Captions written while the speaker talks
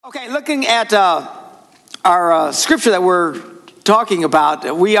Okay, looking at our scripture that we're talking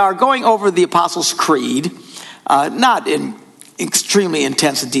about, we are going over the Apostles' Creed, not in extremely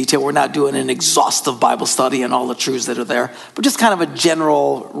intense detail. We're not doing an exhaustive Bible study and all the truths that are there, but just kind of a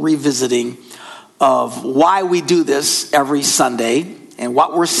general revisiting of why we do this every Sunday and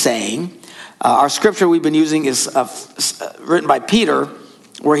what we're saying. Our scripture we've been using is written by Peter,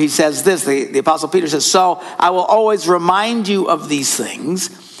 where he says this, the Apostle Peter says, "So I will always remind you of these things,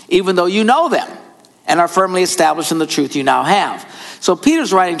 even though you know them and are firmly established in the truth you now have." So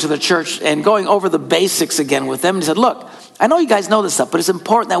Peter's writing to the church and going over the basics again with them. And he said, look, I know you guys know this stuff, but it's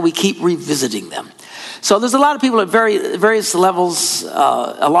important that we keep revisiting them. So there's a lot of people at various levels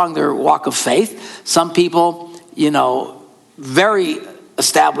along their walk of faith. Some people, very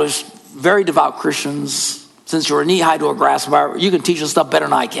established, very devout Christians. Since you're knee high to a grasshopper, you can teach us stuff better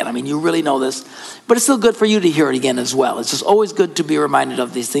than I can. I mean, you really know this. But it's still good for you to hear it again as well. It's just always good to be reminded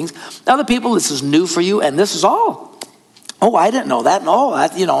of these things. Other people, this is new for you, and this is all. Oh, I didn't know that. No,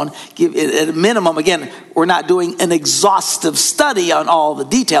 that, and give at a minimum, again, we're not doing an exhaustive study on all the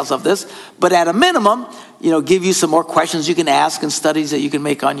details of this, but at a minimum, give you some more questions you can ask and studies that you can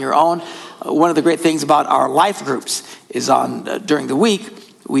make on your own. One of the great things about our life groups is during the week,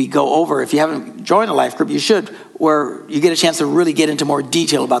 we go over, if you haven't joined a life group, you should, where you get a chance to really get into more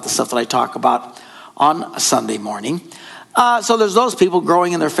detail about the stuff that I talk about on a Sunday morning. So there's those people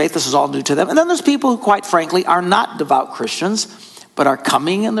growing in their faith. This is all new to them. And then there's people who, quite frankly, are not devout Christians, but are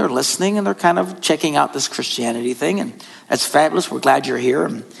coming and they're listening and they're kind of checking out this Christianity thing. And that's fabulous. We're glad you're here.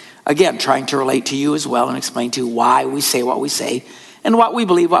 And again, trying to relate to you as well and explain to you why we say what we say and what we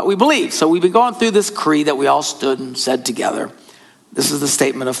believe. So we've been going through this creed that we all stood and said together. This is the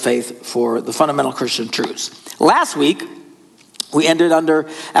statement of faith for the fundamental Christian truths. Last week, we ended after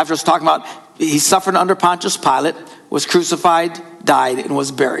us talking about he suffered under Pontius Pilate, was crucified, died, and was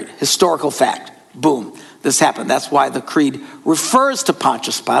buried. Historical fact. Boom. This happened. That's why the creed refers to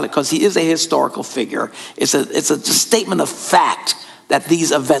Pontius Pilate, because he is a historical figure. It's a statement of fact that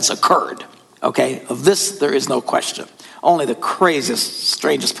these events occurred. Okay? Of this, there is no question. Only the craziest,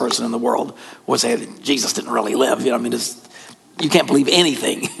 strangest person in the world would say that Jesus didn't really live. You can't believe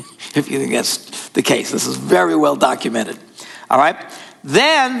anything if you think that's the case. This is very well documented. All right?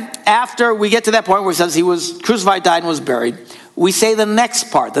 Then, after we get to that point where it says he was crucified, died, and was buried, we say the next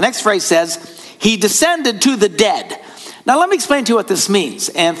part. The next phrase says, he descended to the dead. Now, let me explain to you what this means.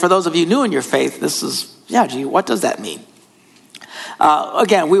 And for those of you new in your faith, what does that mean?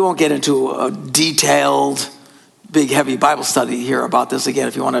 Again, we won't get into a detailed, big, heavy Bible study here about this. Again,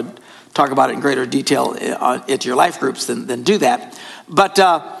 if you want to talk about it in greater detail at your life groups, then do that. But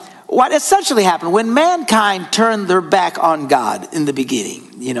what essentially happened when mankind turned their back on God in the beginning,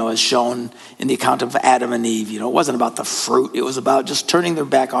 as shown in the account of Adam and Eve, it wasn't about the fruit. It was about just turning their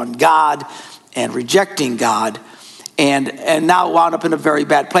back on God and rejecting God, and now wound up in a very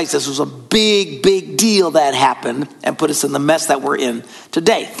bad place. This was a big, big deal that happened and put us in the mess that we're in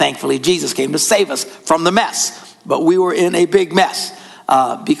today. Thankfully, Jesus came to save us from the mess, but we were in a big mess.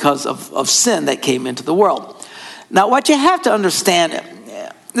 Because of sin that came into the world. Now, what you have to understand,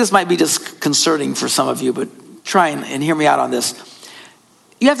 this might be disconcerting for some of you, but try and hear me out on this.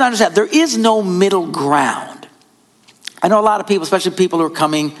 You have to understand, there is no middle ground. I know a lot of people, especially people who are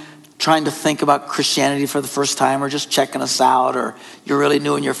coming, trying to think about Christianity for the first time or just checking us out, or you're really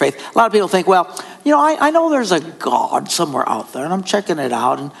new in your faith. A lot of people think, well, I know there's a God somewhere out there and I'm checking it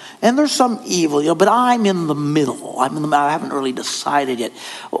out and there's some evil, but I'm in the middle. I haven't really decided yet.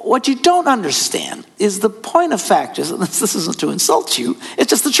 What you don't understand is the point of fact is, and this isn't to insult you, it's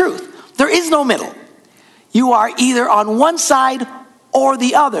just the truth. There is no middle. You are either on one side or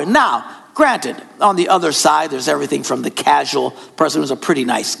the other. Now, granted, on the other side, there's everything from the casual person who's a pretty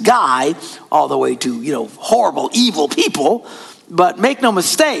nice guy all the way to, horrible, evil people. But make no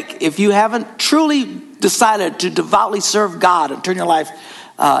mistake, if you haven't truly decided to devoutly serve God and turn your life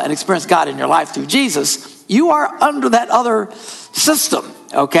and experience God in your life through Jesus, you are under that other system,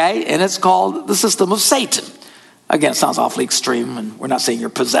 okay? And it's called the system of Satan. Again, it sounds awfully extreme, and we're not saying you're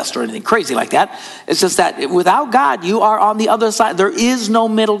possessed or anything crazy like that. It's just that without God, you are on the other side. There is no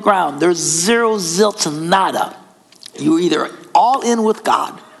middle ground. There's zero, zilch, nada. You're either all in with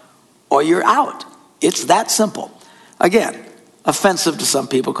God or you're out. It's that simple. Again, offensive to some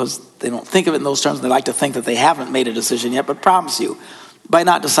people because they don't think of it in those terms. They like to think that they haven't made a decision yet, but promise you, by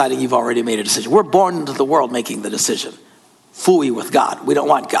not deciding, you've already made a decision. We're born into the world making the decision. Fooey with God. We don't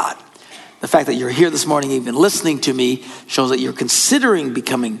want God. The fact that you're here this morning, even listening to me, shows that you're considering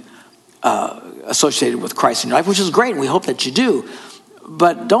becoming associated with Christ in your life, which is great, and we hope that you do.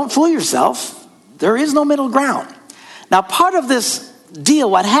 But don't fool yourself. There is no middle ground. Now, part of this deal,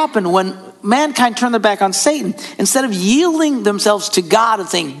 what happened when mankind turned their back on Satan, instead of yielding themselves to God and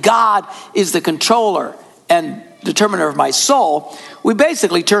saying, God is the controller and determiner of my soul, we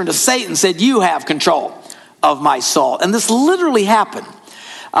basically turned to Satan and said, you have control of my soul. And this literally happened.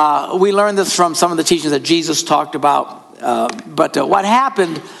 We learned this from some of the teachings that Jesus talked about. But what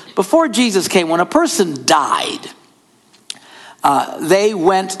happened before Jesus came, when a person died, they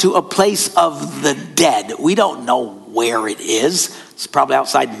went to a place of the dead. We don't know where it is. It's probably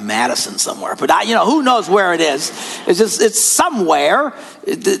outside Madison somewhere. But who knows where it is? It's somewhere,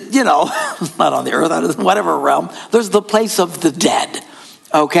 not on the earth, whatever realm. There's the place of the dead.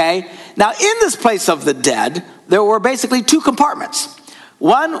 Okay? Now, in this place of the dead, there were basically two compartments.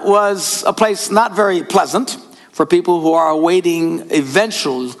 One was a place not very pleasant for people who are awaiting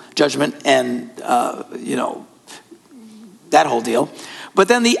eventual judgment and, that whole deal. But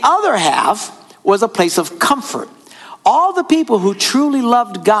then the other half was a place of comfort. All the people who truly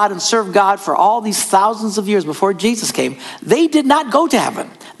loved God and served God for all these thousands of years before Jesus came, they did not go to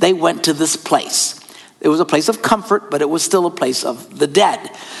heaven. They went to this place. It was a place of comfort, but it was still a place of the dead,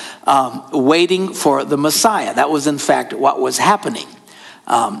 waiting for the Messiah. That was, in fact, what was happening.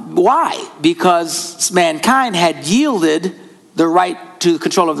 Why? Because mankind had yielded the right to the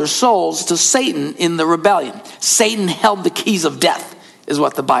control of their souls to Satan in the rebellion. Satan held the keys of death, is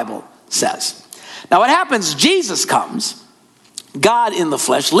what the Bible says. Now what happens, Jesus comes, God in the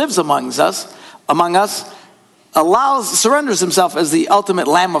flesh, lives among us, surrenders himself as the ultimate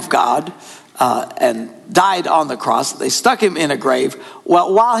Lamb of God, and died on the cross. They stuck him in a grave.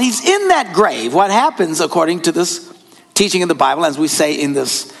 Well, while he's in that grave, what happens according to this teaching in the Bible, as we say in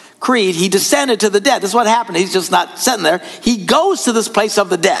this creed, he descended to the dead. This is what happened. He's just not sitting there. He goes to this place of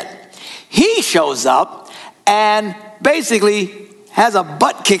the dead. He shows up and basically has a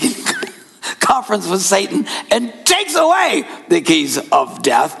butt-kicking conference with Satan and takes away the keys of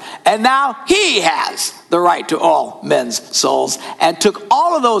death. And now he has the right to all men's souls and took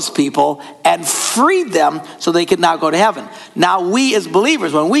all of those people and freed them so they could now go to heaven. Now we as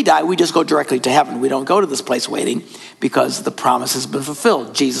believers, when we die, we just go directly to heaven. We don't go to this place waiting because the promise has been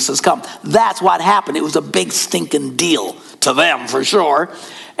fulfilled. Jesus has come. That's what happened. It was a big stinking deal to them for sure.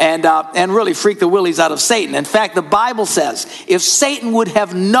 And really freaked the willies out of Satan. In fact, the Bible says if Satan would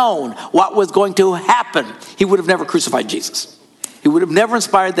have known what was going to happen, he would have never crucified Jesus. He would have never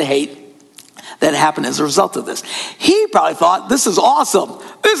inspired the hate that happened as a result of this. He probably thought, this is awesome.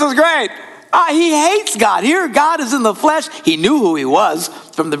 This is great. He hates God. Here, God is in the flesh. He knew who he was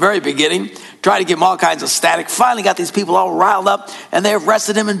from the very beginning. Tried to give him all kinds of static. Finally got these people all riled up, and they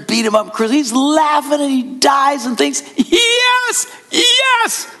arrested him and beat him up. He's laughing, and he dies and thinks,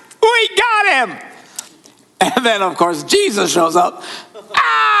 yes, we got him. And then, of course, Jesus shows up.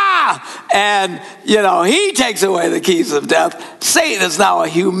 And, he takes away the keys of death. Satan is now a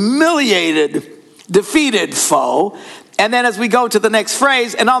humiliated, defeated foe. And then as we go to the next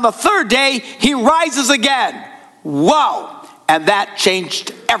phrase, and on the third day, he rises again. Whoa. And that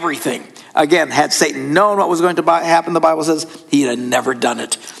changed everything. Again, had Satan known what was going to happen, the Bible says, he'd have never done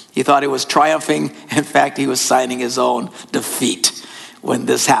it. He thought he was triumphing. In fact, he was signing his own defeat when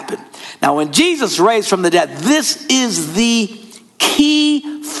this happened. Now, when Jesus raised from the dead, this is the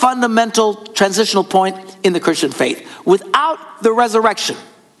key fundamental transitional point in the Christian faith. Without the resurrection,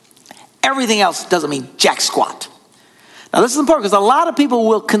 everything else doesn't mean jack squat. Now, this is important because a lot of people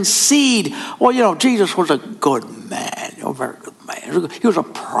will concede, well, Jesus was a good man, very good man. He was a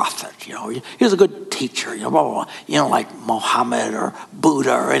prophet, he was a good teacher, blah, blah, blah. Like Muhammad or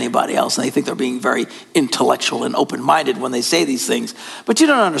Buddha or anybody else. And they think they're being very intellectual and open-minded when they say these things. But you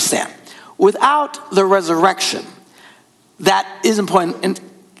don't understand. Without the resurrection, that is important in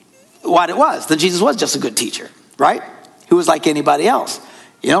what it was. That Jesus was just a good teacher, right? He was like anybody else.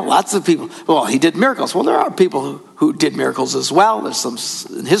 Lots of people, well, he did miracles. Well, there are people who did miracles as well. There's some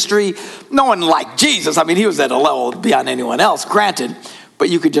in history. No one like Jesus. I mean, he was at a level beyond anyone else, granted. But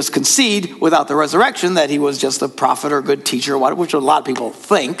you could just concede without the resurrection that he was just a prophet or a good teacher, which a lot of people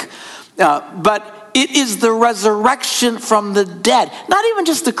think. But it is the resurrection from the dead. Not even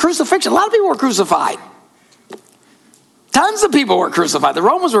just the crucifixion. A lot of people were crucified. Tons of people were crucified. The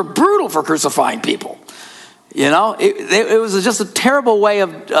Romans were brutal for crucifying people. It was just a terrible way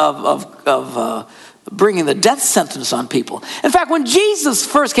of bringing the death sentence on people. In fact, when Jesus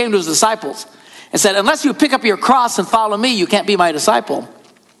first came to his disciples and said, unless you pick up your cross and follow me, you can't be my disciple,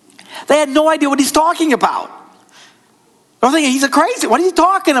 they had no idea what he's talking about. They're thinking, he's a crazy, what are you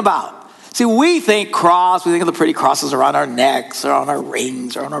talking about? See, we think cross, we think of the pretty crosses around our necks or on our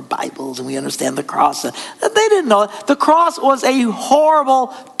rings or on our Bibles, and we understand the cross. They didn't know it. The cross was a horrible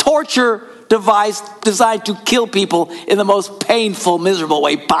torture device designed to kill people in the most painful, miserable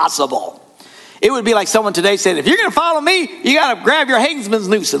way possible. It would be like someone today saying, if you're going to follow me, you got to grab your Hangsman's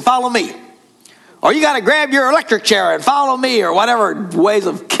noose and follow me. Or you got to grab your electric chair and follow me, or whatever ways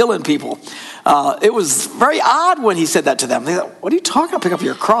of killing people. It was very odd when he said that to them. They thought, what are you talking about? Pick up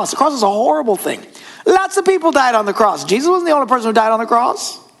your cross. The cross is a horrible thing. Lots of people died on the cross. Jesus wasn't the only person who died on the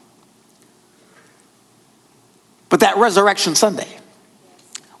cross. But that Resurrection Sunday,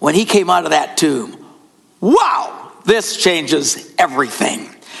 when he came out of that tomb, wow, this changes everything.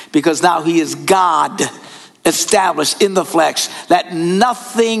 Because now he is God established in the flesh, that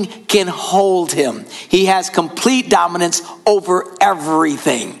nothing can hold him. He has complete dominance over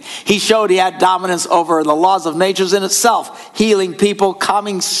everything. He showed he had dominance over the laws of nature in itself, healing people,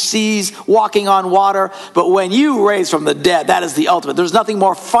 calming seas, walking on water. But when you raise from the dead, that is the ultimate. There's nothing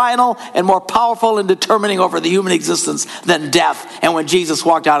more final and more powerful and determining over the human existence than death. And when Jesus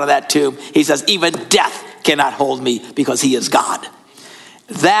walked out of that tomb, he says, even death cannot hold me, because he is God.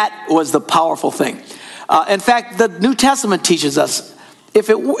 That was the powerful thing. In fact, the New Testament teaches us, if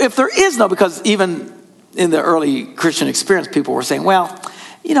there is no, because even in the early Christian experience, people were saying, well,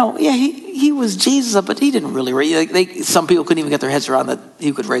 yeah, he was Jesus, but he didn't really raise. Some people couldn't even get their heads around that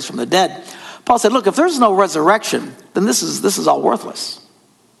he could raise from the dead. Paul said, look, if there's no resurrection, then this is all worthless.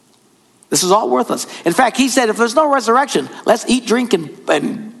 This is all worthless. In fact, he said, if there's no resurrection, let's eat, drink,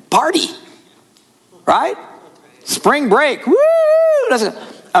 and party. Right? Spring break. Woo!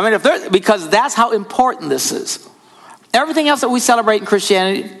 Because that's how important this is. Everything else that we celebrate in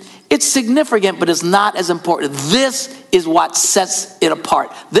Christianity, it's significant, but it's not as important. This is what sets it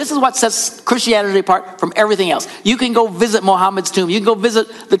apart. This is what sets Christianity apart from everything else. You can go visit Muhammad's tomb. You can go visit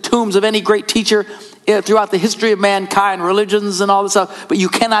the tombs of any great teacher throughout the history of mankind, religions and all this stuff, but you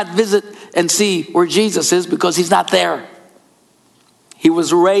cannot visit and see where Jesus is, because he's not there. He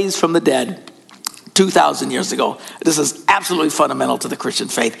was raised from the dead 2,000 years ago. This is absolutely fundamental to the Christian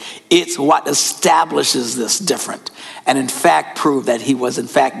faith. It's what establishes this different, and in fact proved that he was in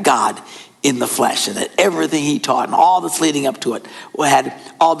fact God in the flesh, and that everything he taught and all that's leading up to it had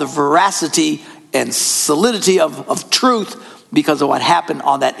all the veracity and solidity of truth because of what happened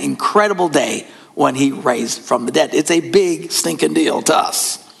on that incredible day when he raised from the dead. It's a big stinking deal to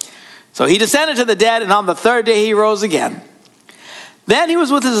us. So he descended to the dead, and on the third day he rose again. Then he was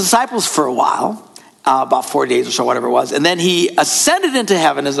with his disciples for a while, about 4 days or so, whatever it was. And then he ascended into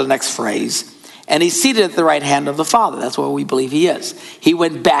heaven, is the next phrase. And he's seated at the right hand of the Father. That's where we believe he is. He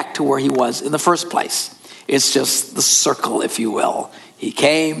went back to where he was in the first place. It's just the circle, if you will. He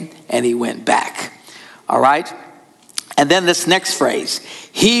came and he went back. All right? And then this next phrase.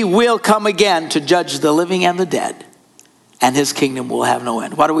 He will come again to judge the living and the dead, and his kingdom will have no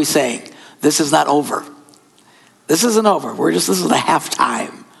end. What are we saying? This is not over. This isn't over. This is the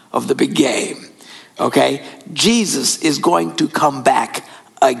halftime of the big game. Okay? Jesus is going to come back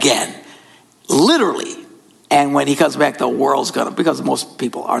again. Literally. And when he comes back, the world's going to, because most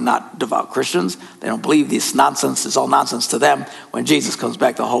people are not devout Christians, they don't believe this nonsense. It's all nonsense to them. When Jesus comes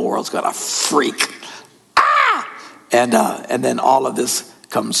back, the whole world's going to freak. And then all of this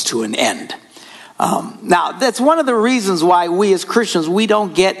comes to an end. Now, that's one of the reasons why we as Christians, we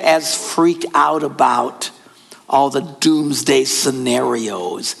don't get as freaked out about all the doomsday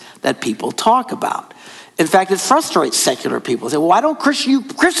scenarios that people talk about. In fact, it frustrates secular people. They say, well, why don't Christian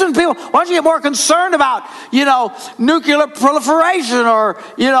people, why don't you get more concerned about, nuclear proliferation, or,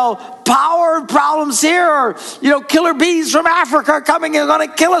 power problems here, or, killer bees from Africa coming and going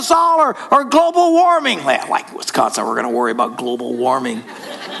to kill us all, or global warming. Like Wisconsin, we're going to worry about global warming.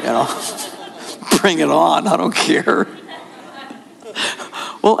 Bring it on. I don't care.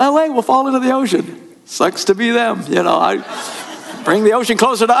 Well, LA will fall into the ocean. Sucks to be them. I bring the ocean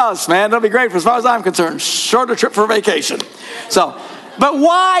closer to us, man. That'll be great as far as I'm concerned. Shorter trip for vacation. But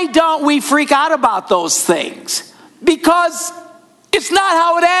why don't we freak out about those things? Because it's not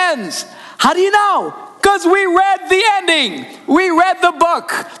how it ends. How do you know? Because we read the ending. We read the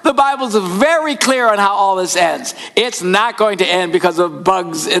book. The Bible's very clear on how all this ends. It's not going to end because of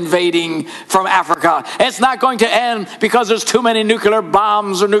bugs invading from Africa. It's not going to end because there's too many nuclear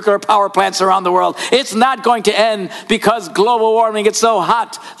bombs or nuclear power plants around the world. It's not going to end because global warming gets so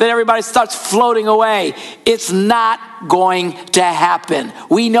hot that everybody starts floating away. It's not going to happen.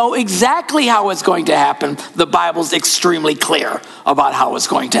 We know exactly how it's going to happen. The Bible's extremely clear about how it's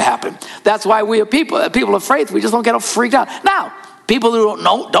going to happen. That's why we are people of faith, we just don't get freaked out. Now, people who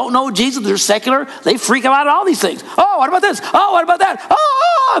don't know Jesus, they're secular, they freak out at all these things. Oh, what about this? Oh, what about that?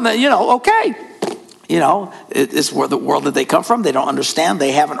 Oh, and then, okay. It's where the world that they come from. They don't understand.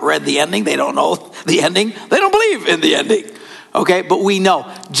 They haven't read the ending. They don't know the ending. They don't believe in the ending. Okay, but we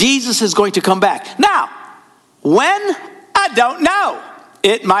know Jesus is going to come back. Now, when? I don't know.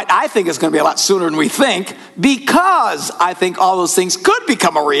 I think it's going to be a lot sooner than we think, because I think all those things could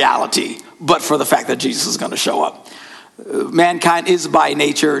become a reality, but for the fact that Jesus is going to show up. Mankind is by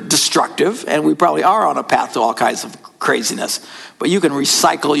nature destructive, and we probably are on a path to all kinds of craziness. But you can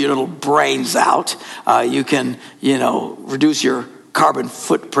recycle your little brains out. You can, reduce your carbon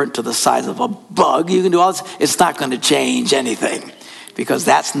footprint to the size of a bug. You can do all this. It's not going to change anything, because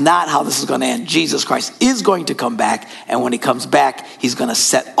that's not how this is going to end. Jesus Christ is going to come back, and when he comes back, he's going to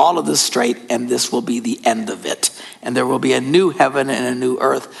set all of this straight, and this will be the end of it. And there will be a new heaven and a new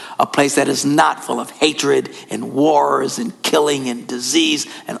earth, a place that is not full of hatred and wars and killing and disease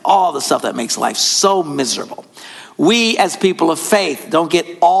and all the stuff that makes life so miserable. We, as people of faith, don't get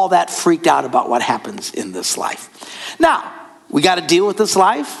all that freaked out about what happens in this life. Now, we got to deal with this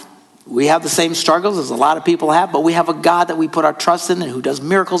life. We have the same struggles as a lot of people have, but we have a God that we put our trust in and who does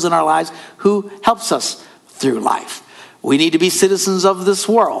miracles in our lives, who helps us through life. We need to be citizens of this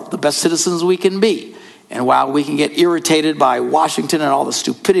world, the best citizens we can be. And while we can get irritated by Washington and all the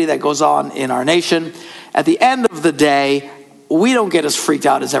stupidity that goes on in our nation, at the end of the day, we don't get as freaked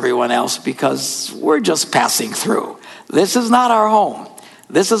out as everyone else, because we're just passing through. This is not our home.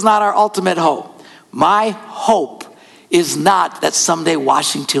 This is not our ultimate hope. My hope is not that someday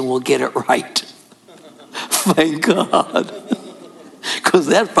Washington will get it right. Thank God. Because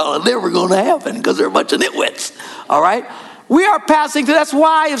that's probably never going to happen, because they're a bunch of nitwits. All right? We are passing through. That's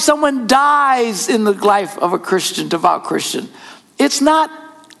why if someone dies in the life of a Christian, devout Christian, it's not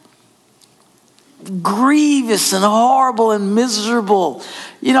grievous and horrible and miserable.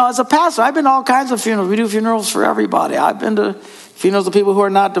 As a pastor, I've been to all kinds of funerals. We do funerals for everybody. I've been to funerals of people who are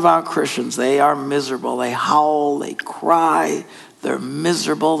not devout Christians. They are miserable. They howl. They cry. They're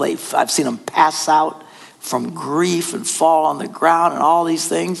miserable. I've seen them pass out from grief and fall on the ground and all these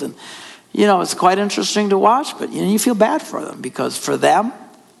things. And, it's quite interesting to watch, but, you feel bad for them, because for them,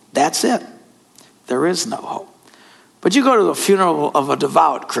 that's it. There is no hope. But you go to the funeral of a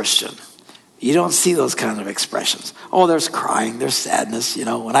devout Christian, you don't see those kinds of expressions. Oh, there's crying, there's sadness.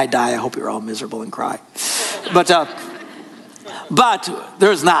 When I die, I hope you're all miserable and cry. But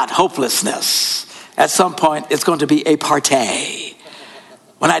there's not hopelessness. At some point, it's going to be a party.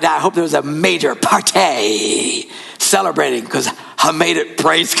 When I die, I hope there's a major party celebrating, because I made it,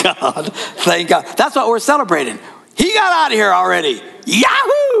 praise God. Thank God. That's what we're celebrating. He got out of here already.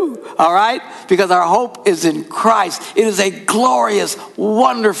 Yahoo! All right? Because our hope is in Christ. It is a glorious,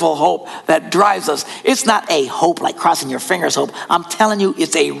 wonderful hope that drives us. It's not a hope like crossing your fingers hope. I'm telling you,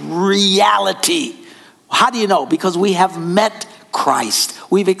 it's a reality. How do you know? Because we have met Christ.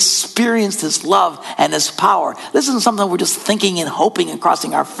 We've experienced his love and his power. This isn't something we're just thinking and hoping and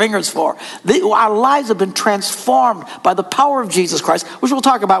crossing our fingers for. Our lives have been transformed by the power of Jesus Christ, which we'll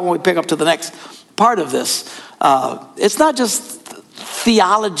talk about when we pick up to the next part of this. It's not just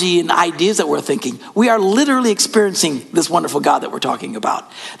theology and ideas that we're thinking. We are literally experiencing this wonderful God that we're talking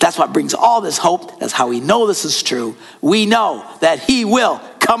about. That's what brings all this hope. That's how we know this is true. We know that he will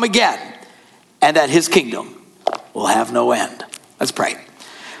come again, and that his kingdom will have no end. Let's pray.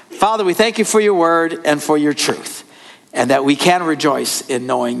 Father, we thank you for your word and for your truth, and that we can rejoice in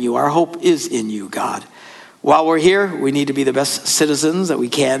knowing you. Our hope is in you, God. While we're here, we need to be the best citizens that we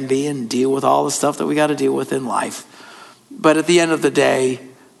can be and deal with all the stuff that we got to deal with in life. But at the end of the day,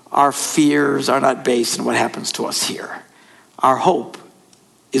 our fears are not based on what happens to us here. Our hope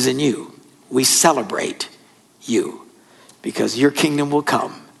is in you. We celebrate you, because your kingdom will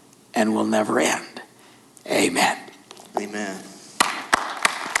come and will never end. Amen. Amen.